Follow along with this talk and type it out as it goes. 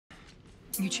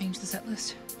You changed the set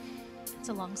list? It's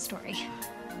a long story.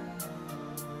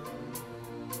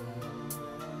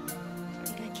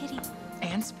 We got Kitty.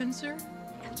 And Spencer?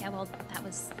 Yeah, well, that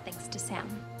was thanks to Sam.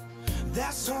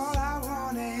 That's all I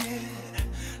wanted.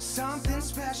 Something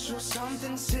special,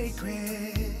 something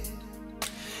sacred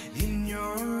in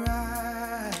your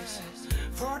eyes.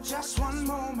 For just one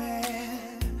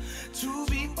moment, to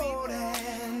be old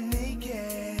and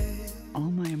naked. All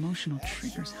my emotional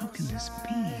triggers, how can this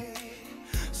be?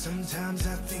 Sometimes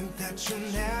I think that you'll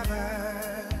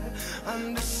never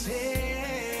understand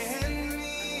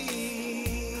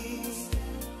me,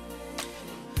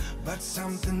 but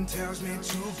something tells me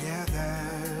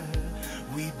together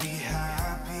we'd be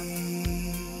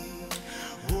happy.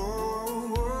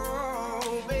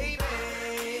 Oh, baby,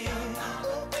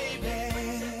 oh,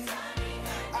 baby,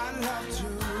 I'd love to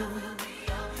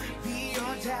be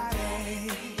your daddy.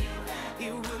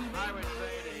 It would I would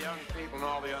say to young people and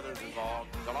all the others involved,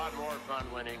 it's a lot more fun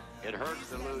winning. It hurts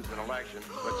to lose an election,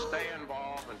 but stay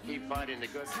involved and keep fighting the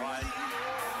good fight.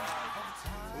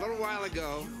 A little while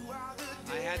ago,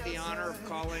 I had the honor of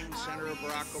calling Senator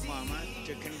Barack Obama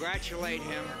to congratulate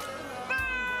him.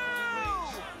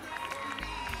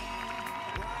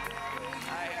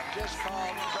 I have just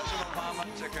called President Obama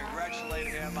to congratulate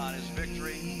him on his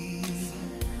victory.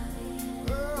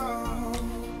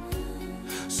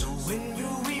 So when you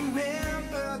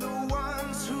remember the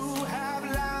ones who have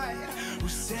lied, who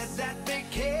said that they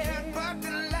cared but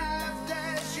then laughed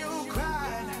as you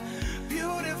cried,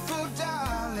 beautiful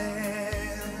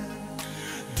darling,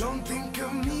 don't think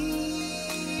of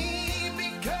me,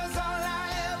 because all I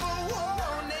ever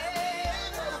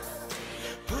wanted,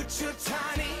 put your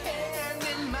tiny hand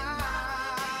in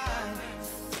mine,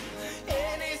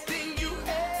 anything you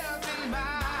have in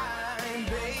mind,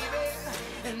 baby,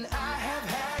 and I have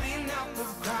had enough of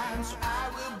crime, so I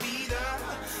will be the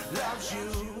loves you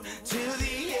till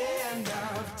the end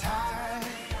of time.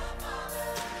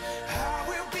 I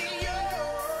will be your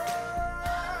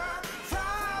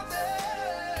father.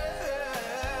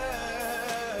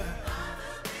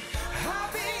 I'll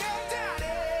be your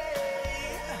daddy.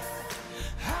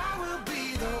 I will be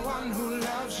the one who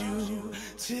loves you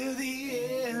till the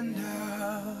end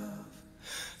of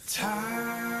time.